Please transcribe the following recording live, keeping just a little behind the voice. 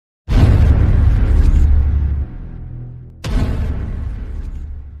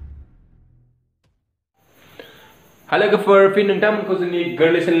Hello लोगोफोर fin नोंथांमोनखौ जोंनि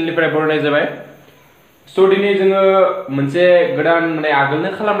गोरलै चेनेलनिफ्राय बरायनाय जाबाय। स' दिनै जोङो मोनसे गोदान माने आगोलनो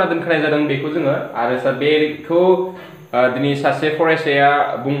खालामना दोनखानाय जादों बेखौ जोङो आरो बेखौ दिनै सासे फरायसाया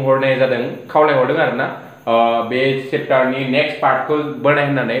बुंहरनाय जादों खावलायहरदों आरोना बे चेप्टारनि नेक्स्ट पार्टखौ बानाय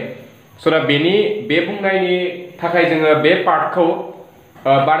होननानै। स' दा बे बुंनायनि थाखाय जोङो बे पार्टखौ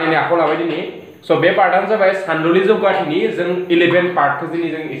बानायनो आखायाव लाबाय दिनै। स' बे पार्टआनो जाबाय सानदुलि जौगाथिनि जों 11 पार्टखौ दिनै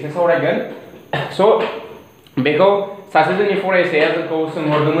जों एसे सावरायगोन। स' बेखौ सासे जोंनि फरायसाया जोंखौ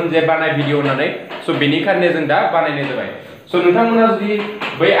सोंहरदोंमोन जे बानाय भिडिअ होननानै। स' बेनिखायनो जों दा बानायनाय जाबाय। स' नोंथांमोना जुदि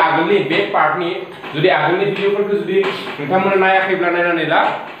बै आगोलनि बे पार्टनि जुदि आगोलनि भिडिअफोरखौ जुदि नोंथांमोना नायाखैब्ला नायनानै ला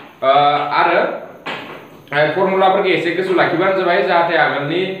आरो फर्मुलाफोरखौ एसे गोसोआव लाखिबानो जाबाय जाहाथे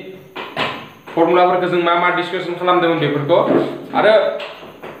आगोलनि फर्मुलाफोरखौ जों मा मा डिसकासन खालामदोंमोन बेफोरखौ आरो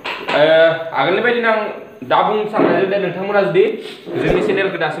आगोलनि बायदिनो आं दा बुंनो साननाय जे नोंथांमोना जुदि जोंनि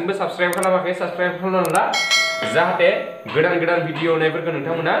चेनेलखौ दासिमबो साबस्क्राइब खालामाखै साबस्क्राइब खालामना ला जाहाथे गोदान गोदान भिडिअ नायफोरखौ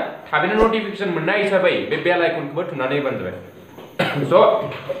नोंथांमोना थाबैनो नटिफिकेसन मोननाय हिसाबै बे बेल आइकनखौबो थुनानै होबानो जाबाय।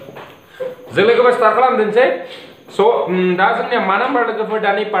 स' जों लोगोफोर स्टार्ट खालामदोंसै। स' दा जोंनिया मा नाम्बार लोगोफोर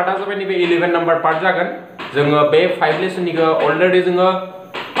दानि पार्टआ जाबाय नैबे 11 नाम्बार पार्ट जागोन। जोङो बे 5 लेसननिखौ अलरेडि जोङो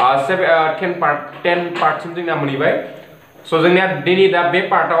 10 पार्टसिम जोंना मोनहैबाय। स' जोंनिया दिनै दा बे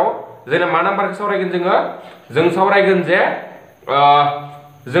पार्टआव जोंना मा नाम्बारखौ सावरायगोन जों सावरायगोन जे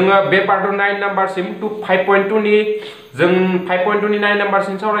जोङो बे पार्टआव 9 नाम्बारसिम 5.2 नि जों 5.2 नि 9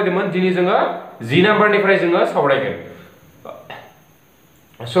 नाम्बारसिम सावरायदोंमोन। दिनै जोङो 10 नाम्बारनिफ्राय जोङो सावरायगोन।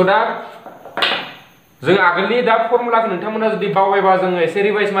 स' दा जों आगोलनि दा फर्मुलाखौ नोंथांमोना जुदि बावबायबा जोङो एसे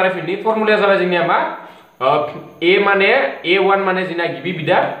रिभाइस मारायफिननि। फर्मुलाया जाबाय जोंनिया मा A1 माने जोंना गिबि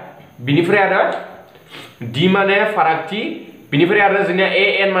बिदाब, बिनिफ्राय आरो D माने फारागथि, बिनिफ्राय आरो जोंनिया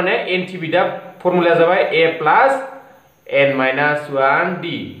AN माने एनथि बिदाब। फर्मुलाया जाबाय A प्लास n-1D।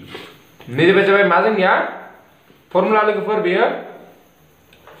 नैबे जाबाय मा जोंनिया फर्मुला लोगोफोर बेयो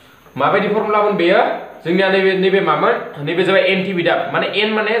माबायदि फर्मुलामोन बेयो जोंनिया नैबे मामोन नैबे जाबाय एनथि बिदाब माने n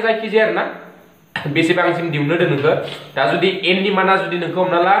माने जायखि जाया आरोना बेसेबांसिम दिहुननो होदों नोंखौ। दा जुदि n नि माना जुदि नोंखौ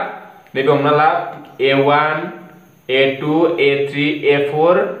हमना ला नैबे हमना ला A1 A2 A3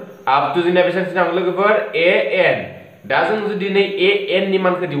 A4 up to जोंनिया बेसेबांसिम थाङो लोगोफोर AN। दा जों जुदि नै AN नि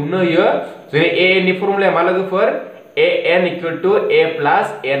मानखौ दिहुननो होयो जोंनि AN नि फर्मुलाया मा लोगोफोर AN equal to A plus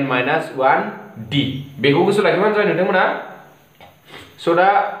n-1D। बेखौ गोसोआव लाखिबानो जाबाय नोंथांमोना। स' दा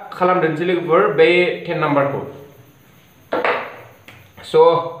खालामदोंसै लोगोफोर बे 10 नाम्बारखौ। स'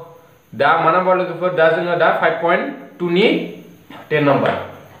 दा मा नाम्बार लोगोफोर दा जोङो दा 5.2 नि 10 नाम्बार।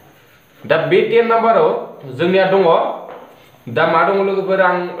 दा बे 10 नाम्बाराव जोंनिया दङ दा मा दङ लोगोफोर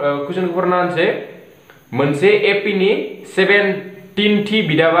आं कुइसनखौ फरायना होनोसै। मोनसे एपि नि 17 थि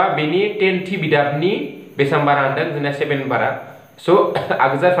बिदाबा बेनि 10 थि बिदाबनि बेसेबां बारा होनदों जोंना 7 बारा। स'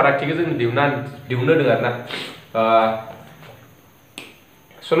 आगजा फारागथिखौ जों दिहुननो होदों आरोना।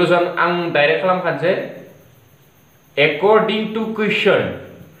 सलुसन आं डाइरेक्ट खालामखानोसै। एकर्डिं टु कुइसन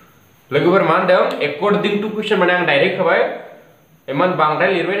लोगोफोर मा होनदों एकर्डिं टु कुइसन माने आं डाइरेक्ट होबाय इमान बांद्राय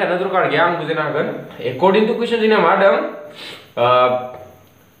लिरबाय थानो दरकार गैया आं बुजिनो हागोन। एकर्डिं टु कुइसन जोंना मा होदों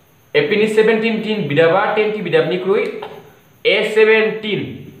एपिनि 17 थि बिदाबा 10 थि बिदाबनिख्रुइ A17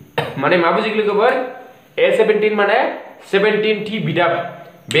 माने मा बुजिखो लोगोफोर A17 माने 17 थि बिदाब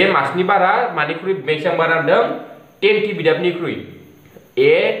बे मासनि बारा मानिख्रुइ बेसेबां बारा होनदों 10 थि बिदाबनिख्रुइ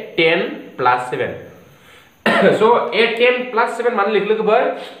A10 प्लस 7। स' A10 प्लस 7 मानो लिखो लोगोफोर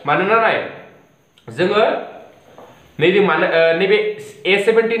मानोना नाय जोङो नैबे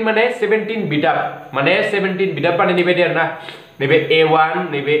A17 माने 17 बिदाब माने 17 बिदाब बानायनाय बायदि आरोना। नैबे A1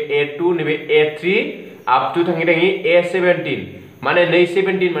 नैबे A2 नैबे A3 आप टु थाङै थाङै A17 माने नै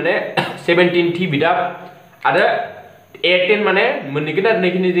 17 माने 17 थि बिदाब आरो A10 माने मोनहैगोन आरो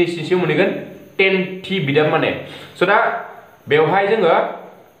नैखिनि सिंसिं मोनहैगोन 10 थि बिदाब माने। स' दा बेवहाय जोङो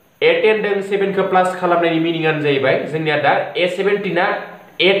A10 जों 7 खौ प्लास खालामनायनि मिनिंआनो जाहैबाय जोंनिया दा A17 आ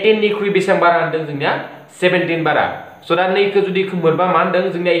A10 निख्रुइ बेसेबां बारा होनदों जोंनिया 17 बारा। स' दा नैखौ जुदि खोमोरबा मा होनदों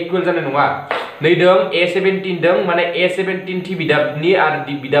जोंनिया इकुवेल जानाय नङा। नै दं A17 दं माने A17 थि बिदाबनि आरो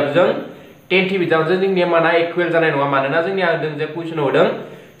बिदाबजों 10 थि बिदाबजों जोंनिया माना इकुवेल जानाय नङा। मानोना जोंनिया होदों जे कुइसनाव होदों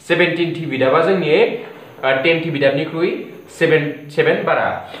 17 थि बिदाबा जोंनि 10 थि बिदाबनिख्रुइ 7 बारा।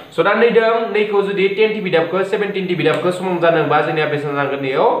 स' दा नैखौ जुदि 10 थि बिदाबखौ 17 थि बिदाबखौ समान जानोबा जोंनिया बेसेबां नांगोन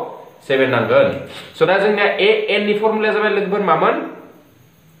नैयाव 7 नांगोन। स' दा जोंनिया AN नि फर्मुलाया जाबाय लोगोफोर मामोन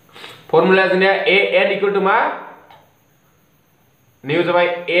फर्मुलाया जोंनिया AN इकुवेल टु मा नैयाव जाबाय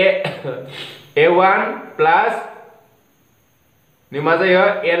A1 प्लास नै मा जायो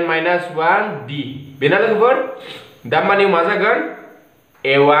n-1D बेना लोगोफोर दा माने मा जागोन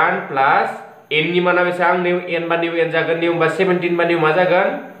A1 प्लास n नि माना बेसेबां नै n बा नै n जागोन नै होमबा 17 बा नै मा जागोन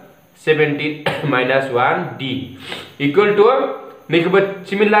 17 minus 1 d equal to नैखौबो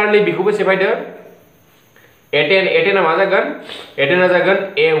similarly बेखौबो सेफायदो a10 आ मा जागोन a10 आ जागोन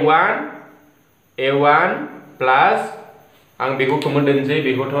a1 plus आं बेखौ कमन दोनसै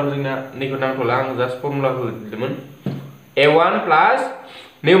बेखौथ' जोंना नैखौ नांथ'ला आं जास्ट फर्मुलाखौ लिरदोंमोन a1 plus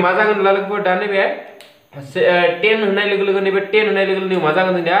नै मा जागोन लोगोफोर दा नैबे 10 होनाय लोगो लोगो नैबे 10 होनाय लोगो लोगो मा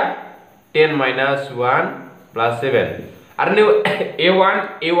जागोन जोंना 10 minus 1 plus 7 आरो नै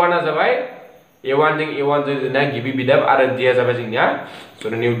a1 आ जाबाय a1 जों जोंना गिबि बिदाब आरो d आ जाबाय जोंनिया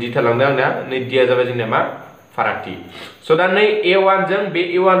स' नै d थालांदों आंना नै d आ जाबाय जोंनिया मा फारागथि स' दा नै a1 जों बे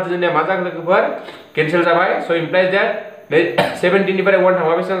a1 जों जोंनिया मा जागोन लोगोफोर केनसेल जाबाय स' इमप्लाइज दैट नै 17 निफ्राय 1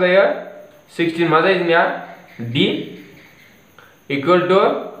 थांबा बेसेबां जायो 16 मा जायो जोंनिया d इक्वल टू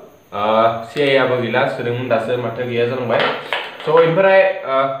CI आबो गैला सोदोंमोन दासो माथो गैया जालांबाय स' ओमफ्राय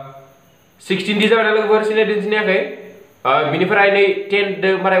 16 d जाबाय लोगोफोर सिनाय दिन्थिनायाखै बिनिफ्राय नै 10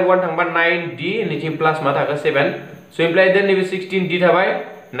 निफ्राय 1 थांबा 9d नैथिं प्लास मा थाखो 7 स' इमप्लाइज दैट नैबे 16d थाबाय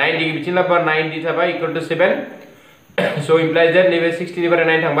 9d बिथिं लाबा 9d थाबाय इक्वल टू 7 स' इमप्लाइज दैट नैबे 16 निफ्राय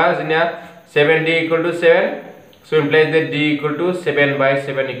 9 थांबा जोंनिया 7d equal to 7 so implies that d equal to 7 by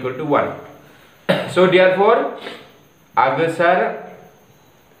 7 equal to 1 so therefore आगोसार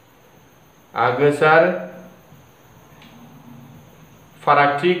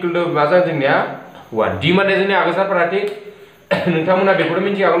फारागथि इक्वल टू मा जागोन जोंनिया 1 d माने जोंनिया आगोसार फारागथि नोंथांमोना बेखौथ'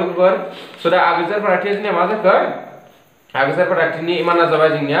 मिथिखागौ लोगोफोर स' दा आगोसार फारागथिया जोंनिया मा जाखो आगोसार फारागथिनि माना जाबाय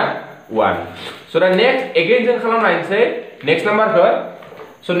जोंनिया 1 स' दा नेक्स्ट एगेन जों खालामनायसै नेक्स्ट नाम्बारखौ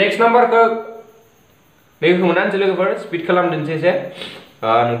स' नेक्स्ट नाम्बारखौ नैखौ मोननानै लोगोफोर स्पिड खालामदोंसै एसे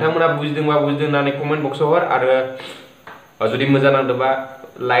नोंथांमोना बुजिदोंबा बुजिदों होननानै कमेन्ट बक्सआव हर आरो जुदि मोजां नांदोंबा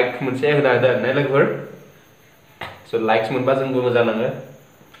लाइक मोनसे होना होदो आरोना लोगोफोर स' लाइक्स मोनबा जोंबो मोजां नाङो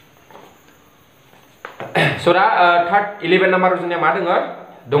स' दा थार्ड 11 नाम्बाराव जोंनिया मा दङ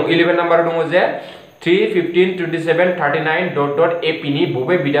 11 नाम्बाराव दङ जे 3 15 27 39 डट डट AP नि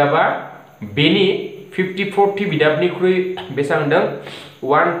बबे बिदाबा बेनि 54 थि बिदाबनिख्रुइ बेसेबां होनदों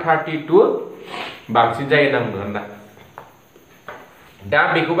 132 बांसिन जायो ना बुंदों ना दा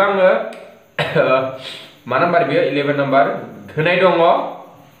बेखौबो आङो मा नाम्बार बियो 11 नाम्बार होनाय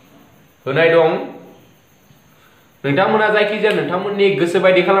दं नोंथांमोना जायखिजाया नोंथांमोननि गोसो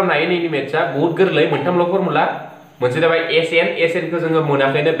बायदि खालामनो हायो नैनि मेथ्सआ बहुत गोरलै मोनथामल' फर्मुला मोनसे जाबाय SN खौ जोङो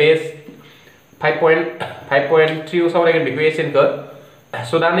मोनाखैनो बे 5.3 आव सावरायगोन बेखौ SN खौ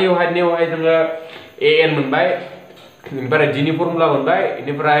स' दा नैयावहाय जोङो AN मोनबाय बेनिफ्राय D नि फर्मुला मोनबाय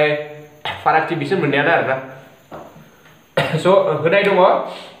बेनिफ्राय फारागथि बिसोर मोननायानो आरोना स' होनाय दङ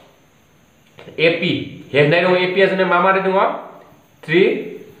AP हेनाय दङ AP आ जोंना मा मारै दङ 3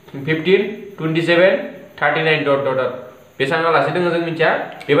 15 27 39 डट डट बेसेबां लासै दङ जों मिथिया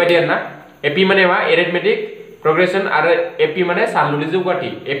बेबायदि आरोना AP माने मा एरिथमेटिक प्रोग्रेसन आरो AP माने सानलुनि जौगाथि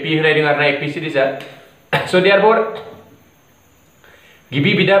AP होनाय दङ आरोना AP सिरिजआ स' देयरफोर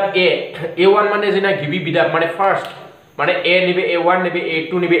गिबि बिदाब A1 माने जोंना गिबि बिदाब माने फार्स्ट माने A निबे A1 निबे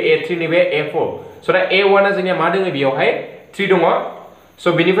A2 निबे A3 निबे A4 स' दा A1 आ जोंनिया मा दङ बेयावहाय 3 दङ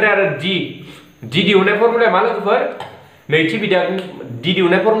स' बेनिफ्राय आरो D दिहुननाय फर्मुलाया मा लोगोफोर नैथि बिदाब D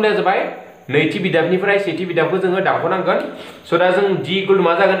दिहुननाय फर्मुलाया जाबाय नैथि बिदाबनिफ्राय सेथि बिदाबखौ जोङो दानख'नांगोन स' दा जों D इक्वल टु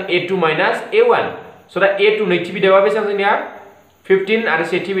मा जागोन A2 माइनास A1 स' दा A2 नैथि बिदाबा बेसेबां जोंनिया 15 आरो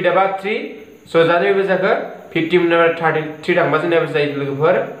सेथि बिदाबा 3 स' दा बे जाखो 15 निफ्राय 33 थांबा जोंनिया जायो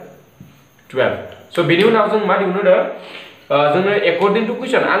लोगोफोर 12 स' बेनि उनाव जों मा दिहुननो जोङो एकर्डिं टु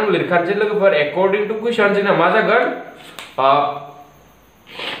कुइसन आं लिरखानोसै लोगोफोर एकर्डिं टु कुइसन जोंना मा जागोन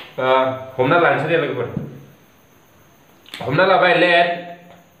हमना लानोसै दे लोगोफोर हमना लाबाय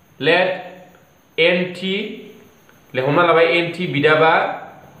लेट NT हमना लाबाय NT बिदाबा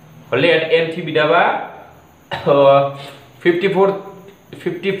लेट NT बिदाबा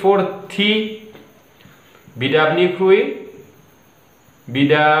 54 थि बिदाबनिख्रुइ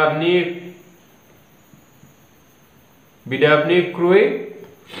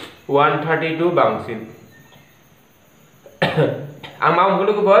 132 बांसिन आं मा बुंगोन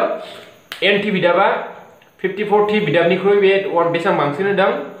लोगोफोर NT बिदाबा 54 थि बिदाबनिख्रुइ बे बेसेबां बांसिन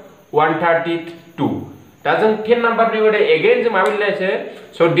होदों 132 दा जों 10 नाम्बारनि उनाव एगेन जों मा लिरनायसो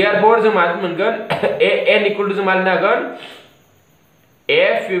स' देयरफोर जों मा मोनगोन N इक्वल टु जों मा लिरनो हागोन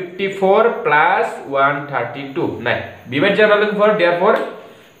A54 प्लस 132 नाय बेबायदि जाना लोगोफोर देयरफोर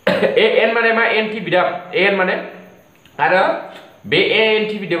AN माने मा NT बिदाब AN माने आरो बे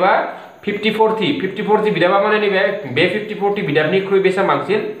ANT बिदाबा 54 थि बिदाबा माने नैबे बे 54 थि बिदाबनिख्रुइ बेसेबां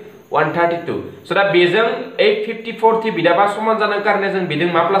बांसिन 132 स' दा बेजों 54 थि बिदाबा समान जानो कारणे जों बेजों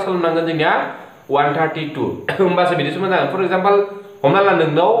मा प्लास खालामनांगोन जोंनिया 132 होमबासो बिदि समान जागोन फर एग्जांपल हमना ला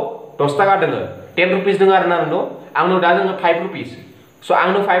नोंनाव 10 थाखा दङ 10 रुपिस दङ आरो ना नोंनाव आंनाव दा जोङो 5 रुपिस So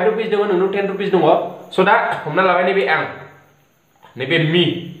आंनो 5 रुपीस दङ नोंनो 10 रुपीस दङ so दा हमना लाबाय नैबे आं नैबे मी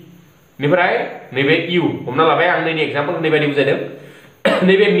निफ्राय नैबे इउ हमना लाबाय आं नैनि एग्जांपल होनाय बायदि बुजायदों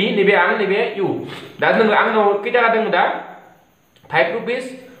नैबे मी नैबे आं नैबे इउ दा नों आंनाव खै टाका दङ दा 5 रुपीस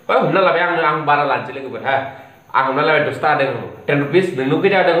हमना लाबाय आं बारा लानोसै लोगोफोर हा आं हमना लाबाय 10 टाका दङ 10 रुपीस नोंनो खै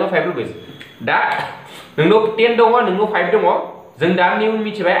टाका दङ 5 रुपीस दा नोंनो 10 दङ नोंनो 5 दङ जों दा निउ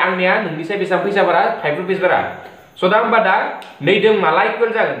मिथिबाय आंनिया नोंनिसाय बेसेबां फैसा बारा 5 रुपीस बारा so दा होमबा दा नैदों माला इक्वल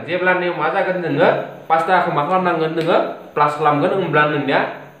जागोन जेब्ला नैयाव मा जागोन नोङो 5 टाकाखौ मा खालामनांगोन नोङो प्लास खालामगोन होमब्ला नोंनिया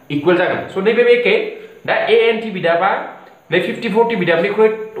इक्वल जागोन so नैबे एखे दा ANT बिदाबा नै 50 40 बिदाबनिख्रुइ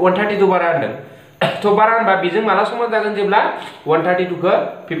 132 बारा होनदों तो बारा होनबा बेजों माला समान जागोन जेब्ला 132 खौ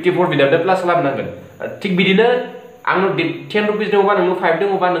 54 बिदाबदो प्लास खालामनांगोन थिक बिदिनो आंनो 10 रुपीस दङबा नोंनो 5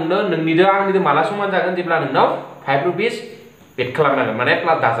 दङबा नोंनो नोंनिदो आंनिदो माला समान जागोन जेब्ला नोंनाव 5 रुपीस एड खालामनांगोन माने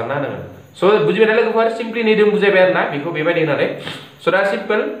प्लास दाजाबना होनांगोन so बुजिबायना लोगोफोर सिम्पली नैदों बुजायबाय आरोना बेखौ बेबायदि होनानै so दा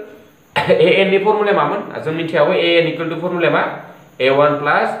सिम्पल an नि फर्मुला मामोन जों मिथियाबो an इक्वल टु फर्मुला मा a1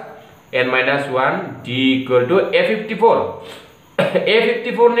 plus n minus 1 d equal to a54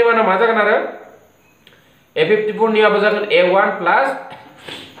 a54 नि माना मा जागोन आरो a54 नि आबो जागोन a1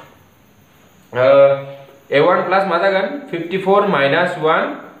 प्लस मा जागोन 54 minus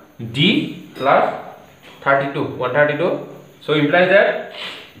 1 d plus 32 132 so implies that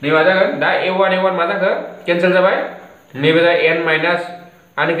नै मा जागोन दा a1 मा जाखो कैंसिल जाबाय नैबे दा n माइनस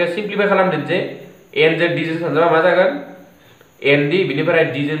आनिखौ सिम्प्लिफाई खालामदोंसै n जों d जों सानजाबा मा जागोन n d बिनिफ्राय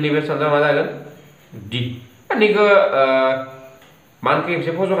d जों नैबे सानजाबा मा जागोन d आनिखौ मानखौ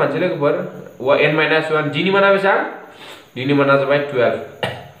खेबसे फज'खानोसै लोगोफोर n माइनस 1 d नि माना बेसेबां d नि माना जाबाय 12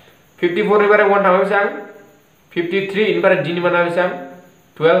 54 निफ्राय 1 थांबाय बेसेबां 53 इनिफ्राय d नि माना बेसेबां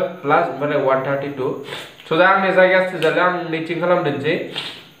 12 प्लस इनिफ्राय 132 so दा आंनि जायगाया थोजाले आं नैथिं खालामदोंसै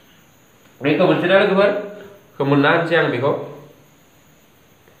बेखौ मोनसेना लोगोफोर मोनना होनसै आं बेखौ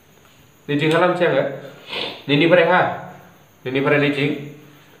नैथिं खालामसै आङो नैनिफ्राय हा नैनिफ्राय नैथिं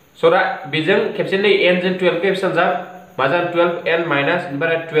so दा बेजों खेबसे नै n जों 12 खेबसे सानजाब मा जागोन 12 n माइनस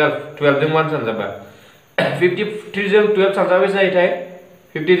इनिफ्राय 12 जों 1 सानजाबा 53 जों 12 सानजाबा बेसे जायोथाय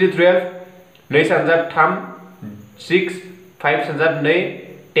 53 12 नै सानजाब 3 6 5 सानजाब 2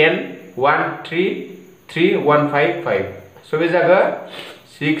 10 1 3 3 1 5 5 so बे जागो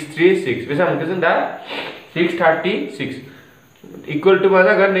 636 बेसा मोनखो जों दा 636 इक्वल टू मा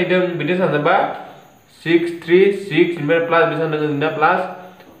जागोन नै दों बिदि सानजाबा 636 इनिफ्राय प्लस बेसा दों दा plus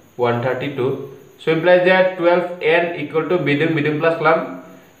 132 so implies that 12n equal to बिदों प्लस खालाम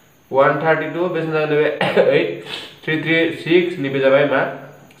 132 बेसा जागोन बे 8 336 निबे जाबाय मा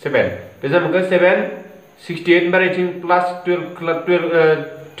 7 बेसा मोनखो 7 68 बार 18 प्लस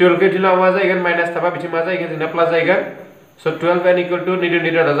 12 के दिनाव मा जागोन माइनस थाबा बिथिं मा जागोन जोंना प्लस जागोन so 12n equal to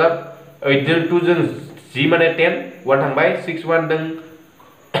निदों दाजाब 8 जों 2 जों g माने 10 1 थांबाय 6 1 दों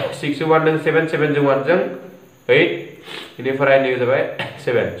 6 1 दों 7 7 जों 1 जों 8 इनिफ्राय नै जाबाय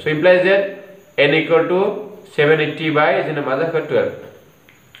 7 so implies that n equal to 780 by जोंना मा जाखो 12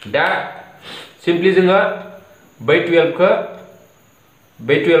 दा सिम्पली जोङो बै 12 खौ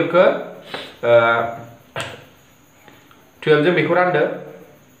 12 जों बेखौ रानदो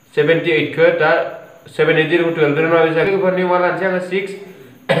 78 खौ दा 780 को 12 दों मा जागोन फोरनि मा लानसै आङो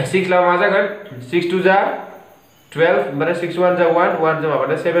 6 ला मा जागोन 6 2 जा 12 ओमफ्राय 6 1 जा 1 1 जा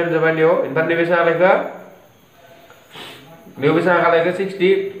माबा 7 जाबाय नियाव ओमफ्राय नैबे सालायखो नियाव बेसा खालायखो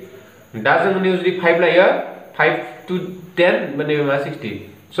 60 दा जों नियाव जुदि 5 लायो 5 to 10 माने मा 60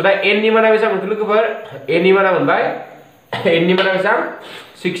 so दा n नि माना बेसा मोनखो लोगोफोर n नि माना मोनबाय n नि माना बेसा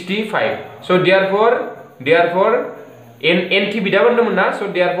 65 so therefore n t बिदा मोनदोंमोन ना so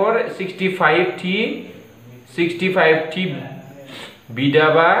therefore 65t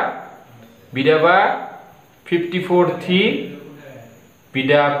बिदाबा 54t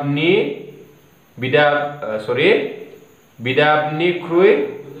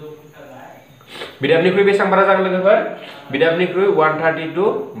बिदाबनिख्रुइ बेसेबां बारा जागोन लोगोफोर बिदाबनिख्रुइ 132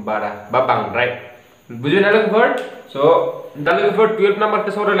 बारा बा बांद्राय बुजिबायना लोगोफोर so दा लोगोफोर 12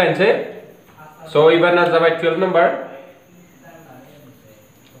 नम्बरखौ सावरायलायनोसै so एबारना जाबाय 12 नम्बर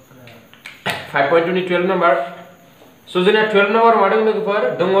 5.2 नि 12 नम्बर so जोंना 12 नम्बर मा दं लोगोफोर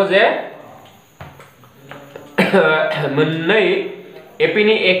दङ जे मोननै एपी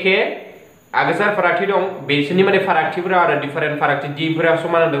नि एके आगोसार फारागथि दं बेसोरनि माने फारागथिफोरा आरो डिफारेन्ट फारागथि d फोरा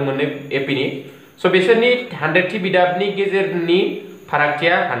समान दं मोननै एपी नि so बेसोरनि 100 थि बिदाबनि गेजेरनि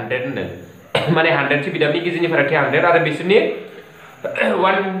फारागथिया 100 होनदों माने 100 थि बिदाबनि गेजेरनि फारागथिया 100 आरो बेसोरनि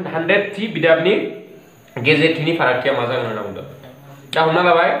 100 थि बिदाबनि गेजेरथिनि फारागथिया मा जागोन होनना बुंदों दा हमना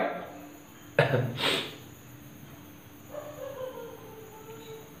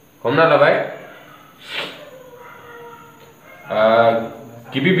लाबाय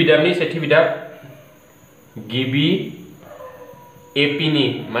गिबि बिदाबनि सेथि बिदाब गिबि एपिनि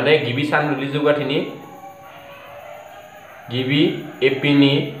माने गिबि सानदुलि जौगाथिनि गिबि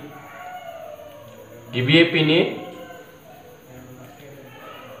एपिनि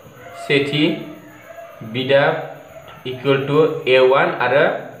सेथि बिदाब इक्वल टू A1 आरो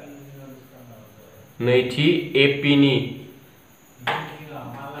नैथि एपिनि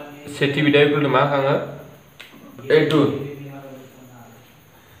सेथि बिदाब इक्वल टू मा खाङो A2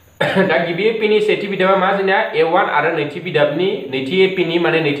 दा गिबि एपिनि सेथि बिदाबा मा जोंना A1 आरो नैथि बिदाबनि नैथि एपिनि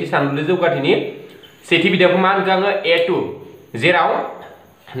माने नैथि सानदुलि जौगाथिनि सेथि बिदाबखौ मा होनखाङो A2 जेराव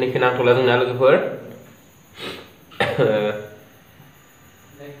नैखौ नांथ'ला जोंना लोगोफोर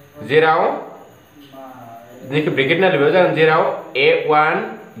जेराव नैखौ ब्रेकेट नालिबाय जागोन जेराव A1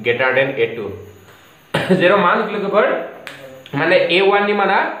 greater than A2 जेराव मा होनो लोगोफोर माने A1 नि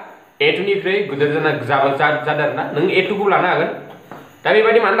माना A2 निख्रुइ गिदिर जादों आरोना नों A2 खौ लानो हागोन दा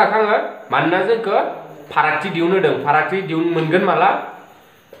बेबायदि मानो लाखाङो मानोना जोंखौ फारागथि दिहुननो होदों फारागथि दिहुन मोनगोन माला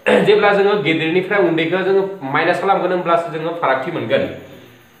जेब्ला जोङो गेदेरनिफ्राय उन्दैखौ जोङो माइनास खालामगोन होनब्लासो जोङो फारागथि मोनगोन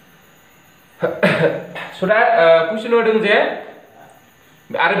स' दा कुइसन होदों जे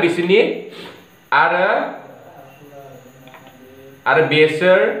आरो बिसोरनि आरो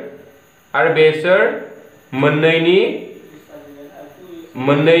बेसोर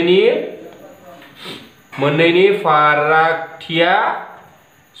मोननैनि फारागथिया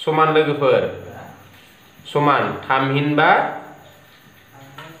समान लोगोफोर समान थामहिनबा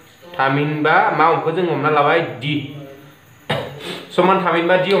मा अंखौ जों हमना लाबाय D समान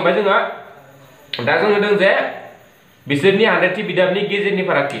थामहिनबा D हमबाय जोङो दा जों होदों जे बिसोरनि 100थि बिदाबनि गेजेरनि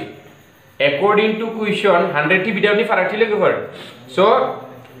फारागथि according to question 100थि बिदाबनि फारागथि लोगोफोर so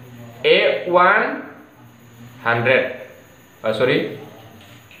A1 100 sorry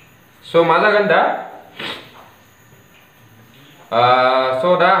so मा जागोन दा so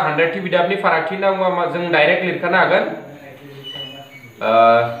दा 100थि बिदाबनि फारागथि होनना जों डाइरेक्ट लिरखानो हागोन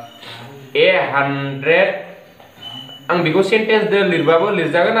A100 आं बेखौ सेन्टेन्स दो लिरबाबो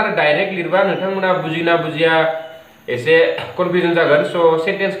लिरजागोन आरो डाइरेक्ट लिरबा नोंथांमोना बुजिना बुजिया एसे कन्फ्यूजन जागोन सो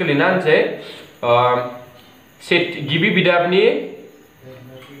सेन्टेन्सखौ लिरना होनसै गिबि बिदाबनि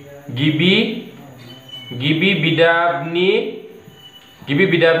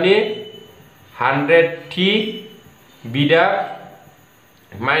 100थि बिदाब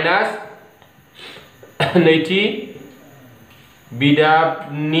माइनास नैथि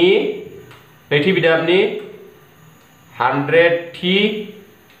बिदाबनि 100थि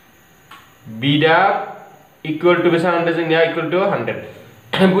बिदाब इक्वल टू बेसेबां होनदों जोंनिया इक्वल टू 100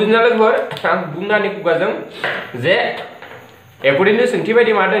 बुजिना लोगोफोर आं बुंनानै खुगाजों जे according to सोंथि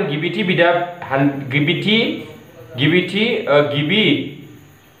बायदि मा होदों गिबिथि बिदाब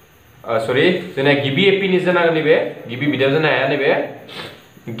सरि जोंना गिबि एपिनि जानांगोन नैबे गिबि बिदाब जानो हाया नैबे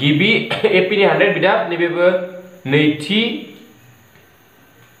गिबि एपिनि 100 बिदाब नैबेबो नैथि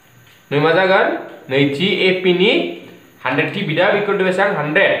मा जागोन नैथि एपिनि 100थि बिदाब इक्वल टू बेसेबां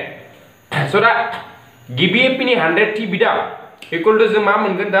 100 स' दा गिबि एपिनि 100थि बिदाब इक्वल टू जों मा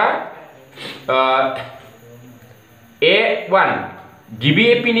मोनगोन दा A1 गिबि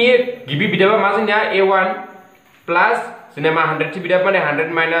एपिनि गिबि बिदाबा मा जोंनिया A1 प्लास जोंना मा 100थि बिदाब माने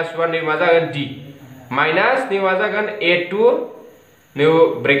 100 माइनास 1 नै मा जागोन D माइनास नै मा जागोन A2 नै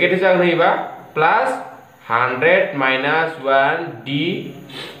ब्रेकेट जागोन होयोबा प्लास 100 माइनास 1 D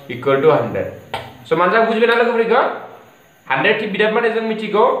इक्वल टू 100 स' मानजा बुजिबायना लोगोफोरखौ 100थि बिदाब माने जों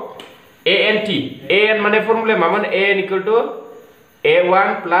मिथिगौ AN माने फर्मुला मामोन AN equal to A1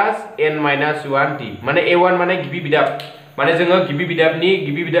 plus N minus 1 D माने A1 माने गिबि बिदाब माने जोङो गिबि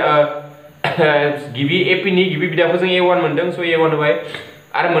एपिनि गिबि बिदाबखौ जों A1 मोनदों स' A1 होबाय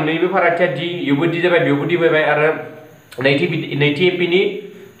आरो मोननैबो फारागथिया D इयावबो D जाबाय बेयावबो D फैबाय आरो नैथि एपिनि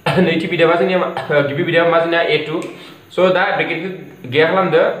नैथि बिदाबा जोंनिया गिबि बिदाबा मा जोंनिया A2 स' दा ब्रेकेटखौ गैया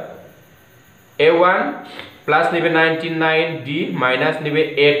खालामदो A1 प्लस नैबे 99D माइनास नैबे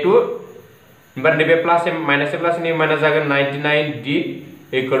A2 ओमफ्राय नैबे प्लास माइनास प्लास नै माइनास जागोन 99D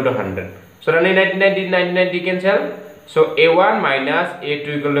इक्वल टू 100 स' दा 99D केन्सेल स' A1 minus A2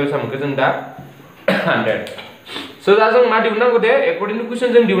 equal to सामखौ जों दा 100 स' दा जों मा दिहुननांगौ दे एकर्डिं टू कुइसन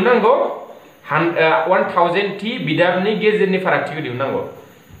जों दिहुननांगौ 1000थि बिदाबनि गेजेरनि फारागथिखौ दिहुननांगौ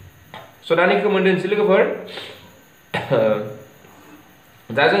स' दा नैखौ मोनदोंसै लोगोफोर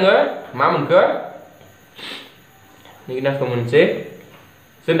दा जोङो मा मोनखो नैखौ मोनसै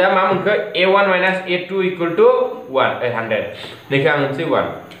जों दा मा मोनखो A1 minus A2 equal to 100 नैखौ आं मोनसै 1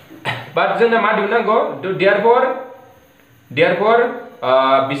 बाट जोंना मा दिहुननांगौ देयरफर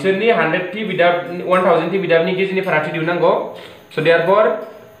बिसोरनि 100थि बिदाब 1000थि बिदाबनि गेजेरनि फारागथि दिहुननांगौ स' देयरफर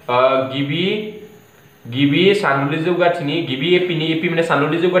गिबि गिबि सानदुलि जौगाथिनि गिबि एपिनि एपि माने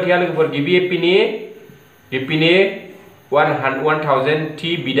सानदुलि जौगाथिया लोगोफोर गिबि एपिनि 1000 t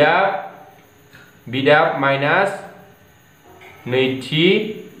बिदाब माइनास नैथि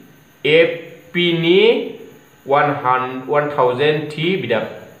एपिनि 1000 t बिदाब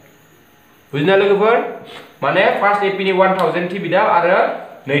बुझिना लोगोफोर माने फार्स्ट एपिनि 1000 t बिदाब आरो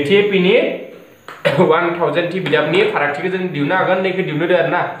नैथि एपिनि 1000 t बिदाबनि फारागथिखौ जों दिहुननो हागोन नैखौ दिहुननो दो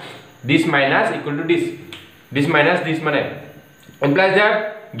आरोना this minus equal to this minus this माने implies that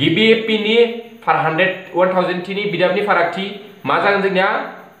गिबि एपिनि 1000 t नि बिदाबनि फारागथि मा जागोन जोंनिया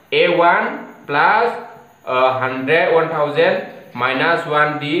a1 plus 1000 minus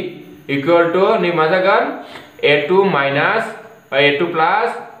 1d equal to नै मा जागोन a2 plus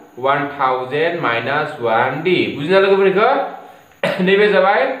 1000 minus 1d बुझिना लोगोफोर इखो नैबे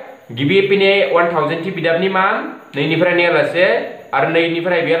जाबाय गिबि एपिनि 1000 t बिदाबनि मान नैनिफ्राय नेयालासे आरो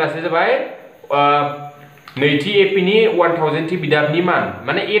नैनिफ्राय बेयालासे जाबाय नैथि एपिनि 1000 t बिदाबनि मान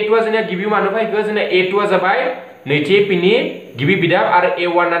माने a2 आ जोंना गिबि मान फैखो जोंना a2 आ जाबाय नैथि एपिनि गिबि बिदाब आरो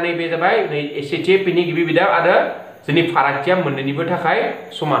a1 आ नैबे जाबाय सेथि एपिनि गिबि बिदाब आरो जोंनि फारागथिया मोननैनिबो थाखाय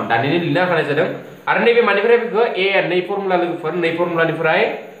समान दानिनो लिरना होनाय जादों आरो नैबे मानिफ्राय फैखो a नै फर्मुला लोगोफोर नै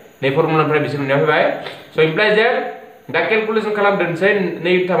फर्मुलानिफ्राय बिसोर मोननाया फैबाय सो इमप्लाइज दैट दा कैलकुलेशन खालामदोंसै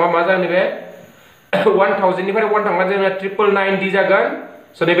नै थामा मा जागोन बे 1000 निफ्राय 1 थांबा जोंना 999d जागोन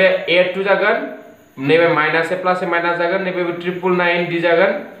सो नैबे a2 जागोन नैबे माइनास ए प्लस ए माइनास जागोन नैबे 999d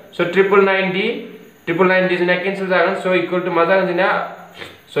जागोन सो 999d जोंना कैंसिल जागोन सो इक्वल टू मा जागोन जोंना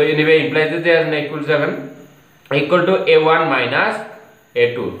सो नैबे इमप्लाइज दैट जोंना इक्वल जागोन equal to a1 minus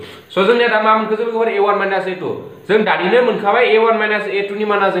a2 सो जोंना दा मा मोनखो लोगोफोर a1 माइनास a2 जों दानिनो मोनखाबाय a1 माइनास a2 नि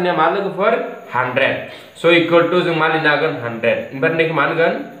माना जोंना मा लोगोफोर 100 सो इक्वल टू जों मा लिरनो हागोन 100 ओमफ्राय नैखौ मा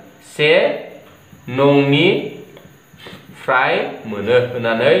होनगोन से नौनि फ्राय मोनो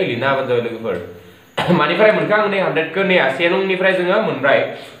होननानै लिरनो हागोन जाबाय लोगोफोर मानिफ्राय मोनखो आं नै 100 खौ नै से नंनिफ्राय जोङो मोनबाय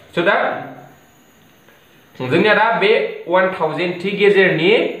सो दा जोंनिया दा बे 1000 t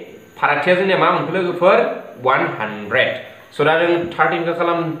गेजेरनि फारागथिया जोंनिया मा मोनखो लोगोफोर 100 सो दा जों 13 खौ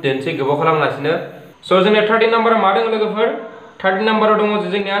खालामदेनसै गोबाव खालामगासिनो सो जोंनिया 13 नाम्बाराव मा दङ लोगोफोर 13 नाम्बाराव दङ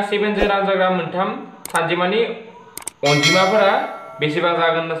जोंनिया 7 जों रानजाग्रा मोनथाम सानजिमानि अनजिमाफोरा बेसेबां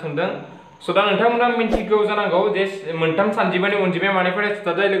जागोन होनना सोंदों सो दा नोंथांमोना मिन्थिगौ जानांगौ जे मोनथाम सानजिमानि अनजिमाया मानिफ्राय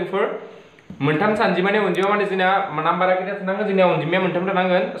स्टार्ट जायो लोगोफोर मोनथाम सानजिमानि अनजिमा माने जोंना नाम्बारा खैथा थानांगोन जोंनिया अनजिमाया मोनथाम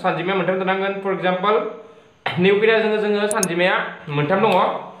थानांगोन सानजिमाया मोनथाम थानांगोन फर एग्जांपल निउक्लिया जोङो सानजिमाया मोनथाम दङ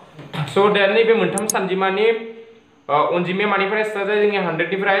सो दा नैबे मोनथाम सानजिमानि अनजिमाया मानिफ्राय स्टार्ट जायो जोंनिया 100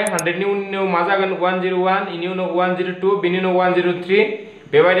 निफ्राय 100 नि उनाव मा जागोन 101 इनि उनाव 102 बेनि उनाव 103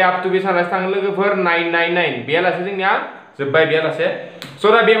 बेबायदि अप टु बे सानलासे थाङो लोगोफोर 999 बेयालासे जोंनिया जोबबाय बेयालासे सो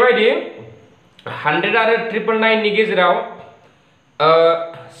दा बेबायदि 100 आरो 999 नि गेजेराव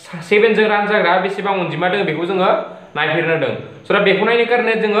 7 जों रानजाग्रा बेसेबां अनजिमा दङ बेखौ जोङो नायफेरनो होदों सो दा बेखौ नायनो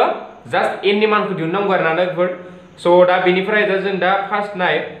कारणे जोङो जास्ट n नि मानखौ दिहुननांगौ आरो ना लोगोफोर सो दा बेनिफ्राय जों दा फार्स्ट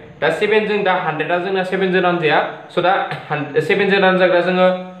नाय दा 7 जों दा 100 आ जोंना 7 जों रानजाया सो दा 7 जों रानजाग्रा जोङो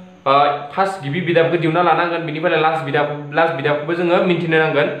फार्स्ट गिबि बिदाबखौ दिहुनना लानांगोन बेनिफ्राय लास्ट बिदाबखौबो जोङो मिन्थिनो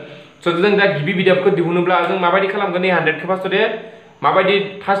नांगोन सो जों दा गिबि बिदाबखौ दिहुनोब्ला जों माबायदि खालामगोन 100 खौ फार्स्ट दे माबायदि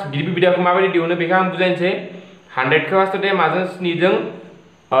फार्स्ट गिबि बिदाबखौ माबायदि दिहुनो बेखौ आं बुजायनोसै 100 खौ फार्स्ट दे माजों 7 जों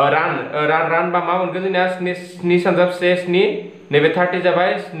रान बा मा मोनगोन जोंना 7 सानजाब 7 नैबे 30 जाबाय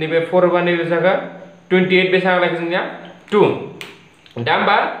नैबे 4 बा नैबे जागा 28 बेसां लागै जोंनिया 2 दा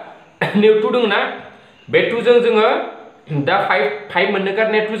होमबा नैबे 2 दङ ना बे 2 जों जोङो दा 5 मोननो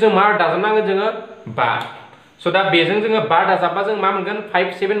कारणे 2 जों मा दाजाबनांगोन जोङो 5 सो दा बेजों जोङो 5 दाजाबबा जों मा मोनगोन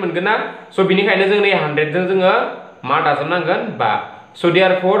 5 7 मोनगोन ना सो बिनिखायनो जों नै 100 जों जोङो मा दाजाबनांगोन 5 सो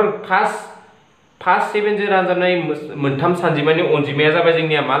देयरफॉर फार्स्ट 7 जों रानजाबनाय मोनथाम सानजिमानि अनजिमाया जाबाय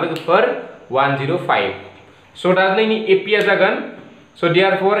जोंनिया मा लोगोफोर 105 सो दा नैनि एपी आ जागोन so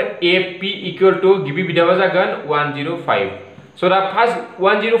therefore AP equal to गिबि बिदाबा जागोन 105 सो दा फार्स्ट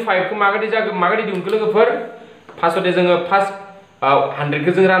 105 खौ माबायदि दिहुनखो लोगोफोर फार्स्ट दे जोङो फार्स्ट 100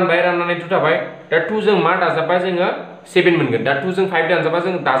 खौ जों रानबाय राननानै 2 थाबाय दा 2 जों मा दाजाबबाय जोङो 7 मोनगोन दा 2 जों 5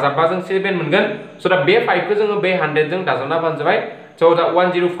 दाजाबबा जों 7 मोनगोन सो दा बे 5 खौ जोङो बे 100 जों दाजाबना बानो जाबाय सो दा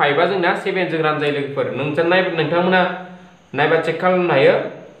 105 आ जोंना 7 जों रानजायो लोगोफोर नोंथांमोना नायबा चेक खालामनो हायो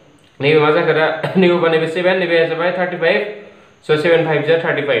नैबे मा जाखो दा नैबे नैबे 7 नैबे जाबाय 35 सो 7 5 जा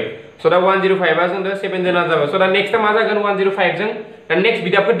 35 सो दा 105 आ जों दा 7 जों रानजाबाय सो दा नेक्स्ट मा जागोन 105 जों दा नेक्स्ट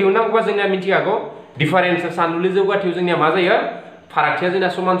बिदाबखौ दिहुननांगौबा जोंना मिथिखागौ डिफारेन्स सानदुलि जौगाथियाव जोंनिया मा जायो फारागथिया जोंना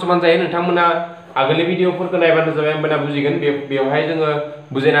समान जायो नोंथांमोना आगोलनि भिडिअफोरखौ नायबानो जाबाय होमबाना बुजिगोन बेवहाय जोङो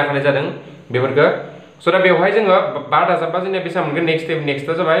बुजायना होनाय जादों बेफोरखौ सो दा बेवहाय जोङो 5 दाजाबबा जोंनिया बेसेबां मोनगोन नेक्स्ट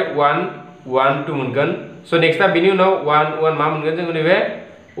जाबाय 1 1 2 मोनगोन सो नेक्स्टआ बेनि उनाव 1 1 मा मोनगोन जोङो नैबे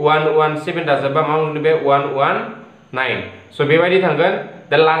 117 दाजाबा मा मोनगोन बे 119 स' बेबायदि थांगोन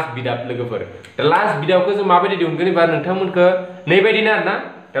दा लास्ट बिदाब लोगोफोर दा लास्ट बिदाबखौ जों माबायदि दिहुनगोन एबा नोंथांमोनखौ नैबायदिनो आरोना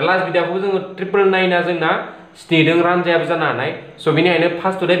दा लास्ट बिदाबखौ जोङो 999 जोंना 7 जों रानजायाबो जानो हानाय स' बेनिखायनो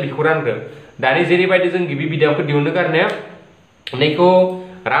फार्स्टआव बेखौ रानग्रो दानि जेरैबायदि जों गिबि बिदाबखौ दिहुननो गारनाया नैखौ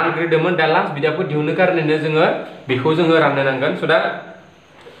रानग्रोदोंमोन दा लास्ट बिदाबखौ दिहुननो गारनायनो जोङो बेखौ जोङो राननो नांगोन स' दा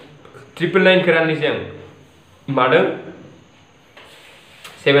 999 खौ राननोसै आं मादों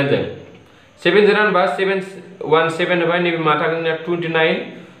 7 जों 7 जों रानबा 717 होबाय नैबे मा थागोन 29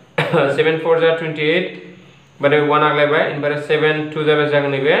 7 4 जा 28 बारे 1 आगलायबाय ओमफ्राय 7 2 जाबाय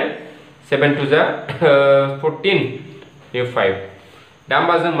जागोन नैबे 7 2 जा 14 नै 5 दा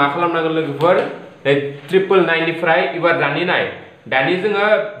होमबा जों मा खालामनांगोन लोगोफोर 999 निफ्राय एबार दानि जोङो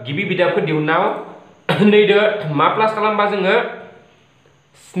गिबि बिदाबखौ दिहुननाव नैदो मा प्लास खालामबा जोङो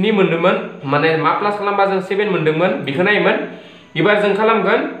 7 मोनदोंमोन माने मा प्लास खालामबा जों 7 मोनदोंमोन बेखौ नायोमोन एबार जों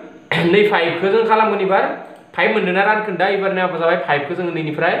खालामगोन नै 5 खौ जों खालामगोन एबार 5 मोनदोंना रानखोन्दा एबार नामा जाबाय 5 खौ जोङो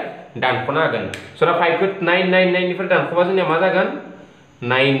नैनिफ्राय दानख'नो हागोन स' दा 5 खौ 999 निफ्राय दानख'बा जोंनिया मा जागोन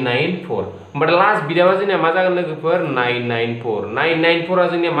 994 होमबा लास्ट बिदाबा जोंनिया मा जागोन लोगोफोर 994 आ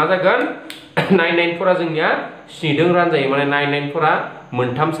जोंनिया मा जागोन 994 आ जोंनिया 7 जों रानजायो माने 994 आ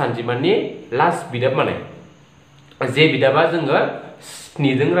मोनथाम सानजिमानि लास्ट बिदाब माने जे बिदाबा जोङो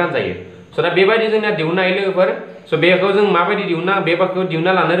 7 जों रानजायो स' दा बेबायदि जोंना दिहुननो हायो लोगोफोर स' बेखौ जों माबायदि दिहुनना बेखौ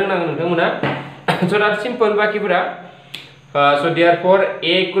दिहुनना लानो रोंनांगोन नोंथांमोना स' दा सिम्पल बाखिफोरा स' देयारफर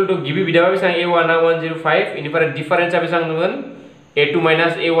a इक्वल टु गिबि बिदाबा बेसेबां a1 आ 105 इनिफ्राय डिफारेन्सआ बेसेबां दंमोन a2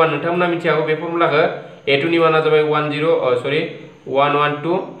 माइनास a1 नोंथांमोना मिथियागौ बे फर्मुलाखौ a2 नि माना जाबाय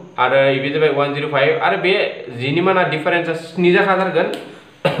 112 आरो बे जाबाय 105 आरो बे जिनि माना डिफारेन्सआ 7 जाखाथारगोन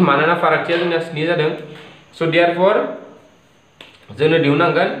मानोना फारागथिया जोंना 7 जादों स' देयारफर जोंनो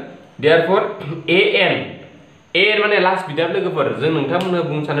दिहुननांगोन देयारफर an माने लास्ट बिदाब लोगोफोर जों नोंथांमोननो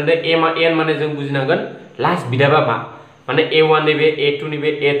बुंनो सानो दे n माने जों बुजिनांगोन लास्ट बिदाबा मा माने a1 नैबे a2 नैबे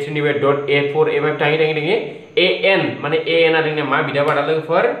a3 नैबे डट a4 a5 थाङै an माने an आ जोंनिया मा बिदाबा दा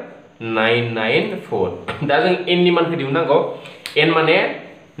लोगोफोर 994 दा जों n नि मानखौ दिहुननांगौ n माने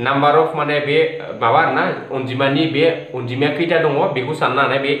नाम्बार अफ माने बे माबा आरोना अनजिमानि बे अनजिमाया खैथा दङ बेखौ साननो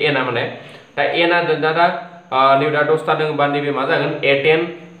हानाय बे n आ माने दा n आ दा नैबे दा 10 ता दङ बा नैबे मा जागोन a10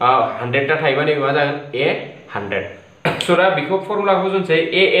 100 ता थायोबा नैबे मा जागोन a100 स' दा बेखौ फर्मुलाखौ जोंसै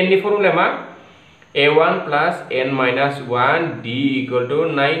an नि फर्मुलाया मा a1 plus n minus 1 d equal to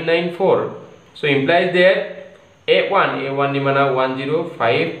 994 so implies that a1 नि माना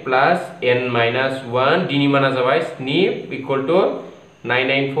 105 plus n minus 1 d नि माना जाबाय 7 equal to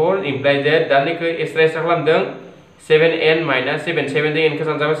 994 implies that दा नैखौ एक्सट्रा खालामदों 7n minus 7 जों n खौ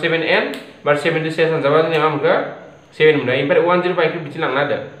सानजाबा 7n but 7 जों 6 सानजाबा जोंनिया मा मोनखो 7 मोनबाय ओमफ्राय 105 खौ बिथिं लांना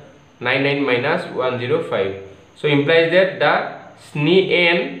होदो 99 minus 105 so implies that दा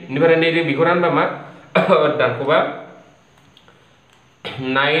 7n निफ्राय नै जों बेखौ रानबा मा दानख'बा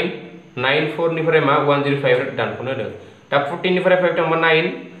 994 निफ्राय मा 105 दानख'नो होदों दा 14 निफ्राय 5 थांबा 9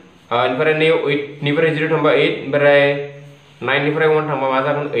 इनिफ्राय नै 8 निफ्राय 0 थांबा 8 ओमफ्राय 9 निफ्राय 1 थांबा मा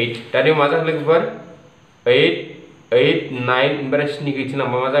जागोन 8 दा नै मा जागोन लोगोफोर 8 9 ओमफ्राय 7 नि गैथिं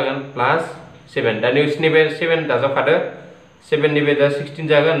लांबा मा जागोन प्लास 7 दा नै 7 दाजाबखादो 7 निफ्राय दा 16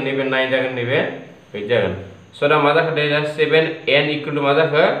 जागोन नैबे 9 जागोन नैबे 8 जागोन स' दा मा जाखो दा 7n इक्वल टु मा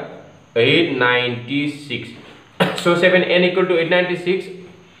जाखो 896 स' 7n इक्वल टु 896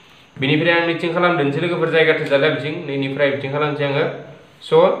 बिनिफ्राय आं निथिं खालामदोंसै लोगोफोर जायगा थोजाला बिथिं नैनिफ्राय बिथिं खालामसै आङो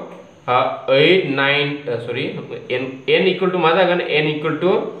स' n इक्वल टु मा जागोन n इक्वल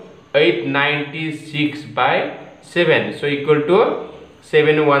टु 896 बाय 7 स' इक्वल टु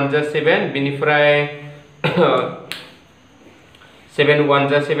 7 1 जा 7 बिनिफ्राय 7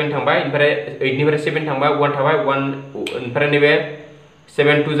 1 जा 7 थांबाय ओमफ्राय 8 निफ्राय 7 थांबाय 1 थाबाय 1 ओमफ्राय नैबे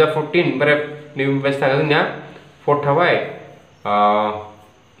 7 2 जा 14 ओमफ्राय नैबे बेसे थागोन जोंनिया 4 थाबाय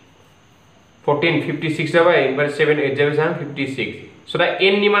 14 56 जाबाय ओमफ्राय 7 8 जा बेसेबां 56 स' दा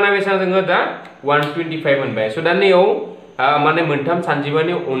n नि माना बेसेबां जोङो दा 125 मोनबाय स' दा नैयाव माने मोनथाम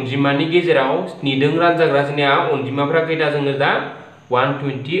सानजिमानि अनजिमानि गेजेराव 7 जों रानजाग्रा जोंनिया अनजिमाफ्रा खैथा जोङो दा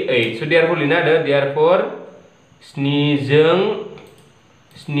 128 स' देयारफर लिरना होदो देयारफर 7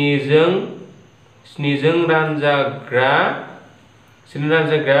 जों रानजाग्रा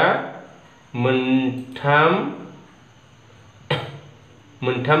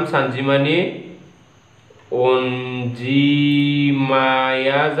मोनथाम सानजिमानि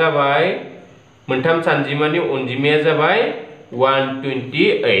अनजिमाया जाबाय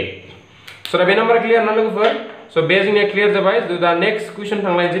 128 स' दा बे नाम्बार क्लियार ना लोगोफोर स' बे जोंनिया क्लियार जाबाय दा नेक्स्ट कुइसन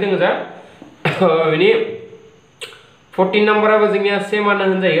थांलायनोसै दोङो जा बेनि 14 नाम्बाराबो जोंनिया सेमानो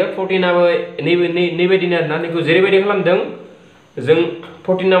होनजायो 14 आबो नैबायदिनो आरोना नैखौ जेरैबायदि खालामदों जों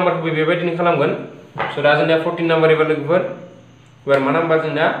 14 नाम्बारखौ बेबायदिनो खालामगोन स' दा जोंना 14 नाम्बार एबा लोगोफोर एबार मा नाम्बार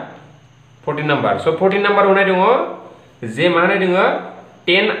जोंना 14 नाम्बार स' 14 नाम्बार होनाय दङ जे मा होनाय दङ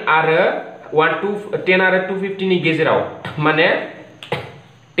 10 आरो 10 आरो 250 नि गेजेराव माने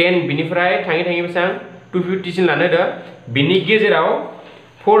 10 बिनिफ्राय थाङै बेसां 250 सिम लानो दो बिनि गेजेराव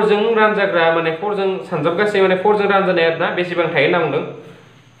 4 जों रानजाग्रा माने 4 जों सानजाबगासै माने 4 जों रानजानाय आरोना बेसेबां थायो होनना बुंदों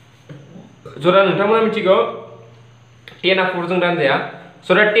जरा नोंथांमोना मिथिगौ 10 आ 4 जों रानजाया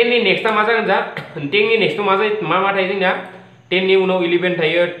स' दा 10 नि नेक्स्टआ मा जागोन जा 10 नि नेक्स्टआव मा जायो मा थायो जोंना 10 नि उनाव 11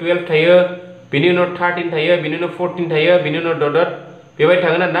 थायो 12 थायो बिनि उनाव 13 थायो बिनि उनाव 14 थायो बिनि उनाव डट बेबायदि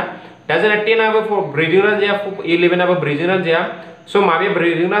थागोन आरोना दा जोंना 10 आबो 4 जों रानजाया 11 आबो 4 जों रानजाया स' माबे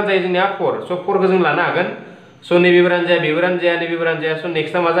 4 जों रानजायो जोंनिया 4 स' 4 खौ जों लानो हागोन स' नैबेबो रानजाया बेबो रानजाया नैबेबो रानजाया स'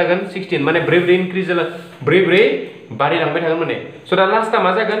 नेक्स्टआ मा जागोन 16 माने 4 इनक्रिज 4 बारायलांबाय थागोन माने स' दा लास्टआ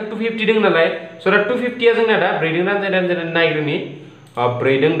मा जागोन 250 दं नालाय स' दा 250 आ जोंना दा 4 जों रानजाया नागिरनि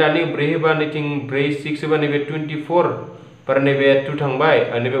 4 जों दानि 4 होबा नैथिं 4 6 होबा नैबे 24 बारा नैबे 2 थांबाय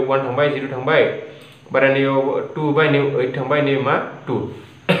नैबे 1 थांबाय 0 थांबाय बारा नैबे 2 होबाय नैबे 8 थांबाय नैबे मा 2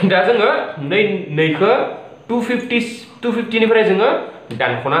 दा जोङो नैखौ 250 निफ्राय जोङो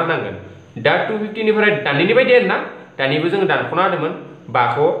दानख'ना होनांगोन दा 250 निफ्राय दानिनि बायदि आरोना दानिबो जोङो दानख'ना होदोंमोन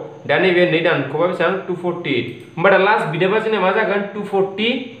बाखौ दा नैबे नै दानख'बा बेसेबां 248 होमबा दा लास्ट बिदाबा जोंना मा जागोन 240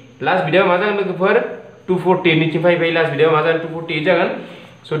 लास्ट बिदाबा मा जागोन लोगोफोर 240 निथिं फै लास्ट बिदाबा मा जागोन 248 जागोन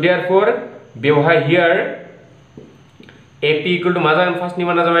स' देयारफोर बेवहाय हियार AP इक्वल टु मा जागोन फार्स्टनि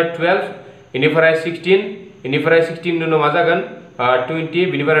माना जाबाय 12 इनिफ्राय 16 इनिफ्राय 16 नि उनाव मा जागोन 20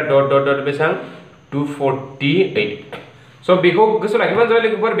 बिनिफ्राय डट बेसेबां 248 स' बेखौ गोसोआव लाखिबानो जाबाय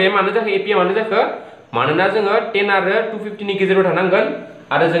लोगोफोर बे मानो जाखो AP मानो जाखो मानोना जोङो 10 आरो 250 नि गेजेराव थानांगोन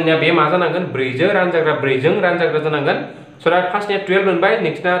आरो जोंनिया बे मा जानांगोन 4 जों रानजाग्रा जानांगोन स' दा फार्स्टनिया 12 मोनबाय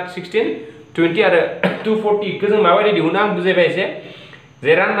नेक्स्टना 16 20 आरो 240 खौ जों माबायदि दिहुनो आं बुजायबाय एसे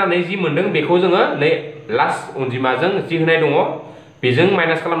जे राननानै जि मोनदों बेखौ जोङो नै लास्ट अनजिमाजों जि होनाय दङ बेजों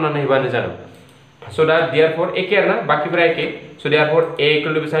माइनास खालामनानै होबानो जागोन स' दा देयारफोर एखे आरोना बाखिफोरा एखे स' देयारफोर A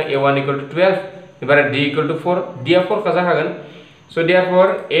इक्वल टु बेसेबां A1 इक्वल टु 12 एबार D इक्वल टु 4 D आ 4 का जाखागोन स' देयारफोर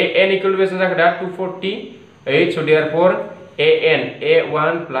AN इक्वल टु बेसेबां जाखो दा 248 स' देयारफोर AN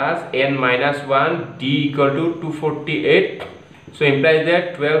A1 plus N minus 1 D equal to 248 स' implies that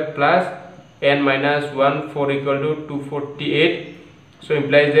 12 plus N minus 1 4 equal to 248 so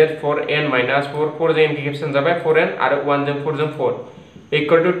implies that 4n minus 4 जों इंटीग्रेशन जाबाय 4n आरो 1 जों 4 जों 4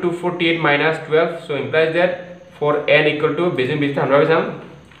 equal to 248 minus 12 so implies that 4n equal to बेजों बेजों थांबा बेसां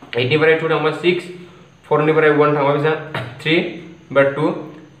 8 निफ्राय 2 थांबा 6 4 निफ्राय 1 थांबा बेसां 3 बा 2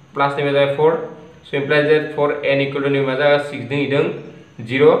 प्लस निफ्राय जाबाय 4 so implies that 4n equal to मा जागोन 6 जों इदों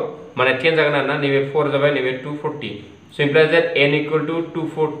 0 माने 10 जागोन आरोना नैबे 4 जाबाय नैबे 240 so implies that n equal to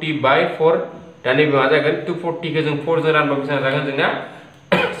 240 by 4 दा नैबे मा जागोन 240 खौ जों 4 जों रानबा बेसां जागोन जोंना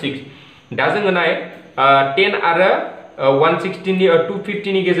 6 दा जोङो नाय 10 आरो 160 नि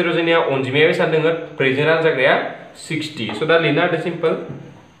 250 नि गेजेराव जोंनिया अनजिमाया बेसां दङ 4 जों रानजाग्राया 60 स' दा लिरना होदो सिम्पल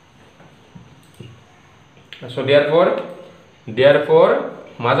स' देयारफोर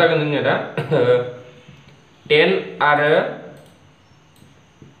मा जागोन जोंनिया दा 10 आरो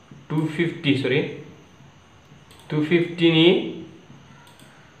 250 नि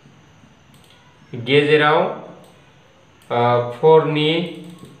गेजेराव 4 नि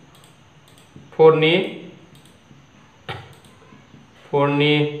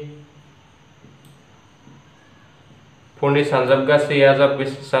सानजाबगासैया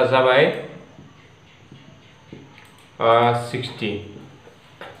जाबाय 60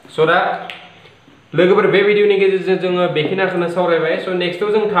 स' दा लोगोफोर बे भिडिअनि गेजेरजों जोङो बेखिनिखौनो सावरायबाय स' नेक्स्टआव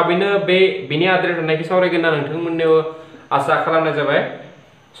जों थाबैनो बेनि आद्रा थानायखौ सावरायगोन होनना नोंथांमोननियाव आसा खालामनाय जाबाय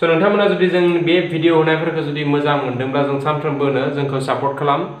स' नोंथांमोना जुदि जों बे भिडिअ होनायफोरखौ जुदि मोजां मोनदोंब्ला जों सानफ्रोमबोनो जोंखौ सापर्ट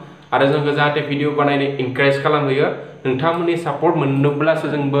खालाम आरो जोंखौ जाहाथे भिडिअ बानायनो इनकारेज खालामहोयो नोंथांमोननि सापर्ट मोनोब्लासो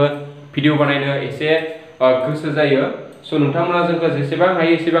जोंबो भिडिअ बानायनो एसे गोसो जायो स' नोंथांमोना जोंखौ जेसेबां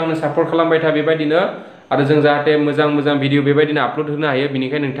हायो एसेबांनो सापर्ट खालामबाय था बेबायदिनो आरो जों जाहाथे मोजां भिडिअ बेबायदिनो आपल'ड होनो हायो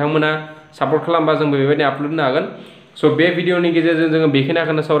बेनिखायनो नोंथांमोना सापर्ट खालामबा जोंबो बेबायदिनो आपल'ड होनो हागोन स' बे भिडिअनि गेजेरजों जोङो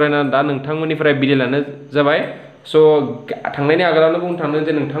बेखिनिखौनो सावरायनानै दा नोंथांमोननिफ्राय बिदाय लानो जाबाय स' थांनायनि आगोलावनो बुंनो थांदों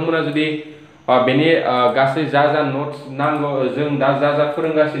जे नोंथांमोना जुदि बेनि गासै जा नोट्स नांगौ जों दा जा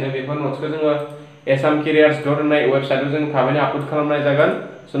फोरोंगासिनो बेफोर नोट्सखौ जोङो assamcareers होननाय वेबसाइटआव जों थाबैनो आपल'ड खालामनाय जागोन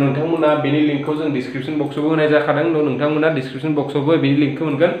स' नोंथांमोना बेनि लिंकखौ जों डिसक्रिपशन बक्सआवबो होनाय जाखादों नोंथांमोना डिसक्रिपशन बक्सआवबो बेनि लिंकखौ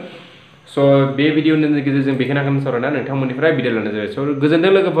मोनगोन स' बे भिडिअनि गेजेरजों बेखिनिखौनो सावरायना नोंथांमोननिफ्राय बिदाय लानाय जाबाय स'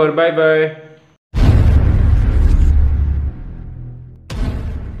 गोजोनथों लोगोफोर बाय बाय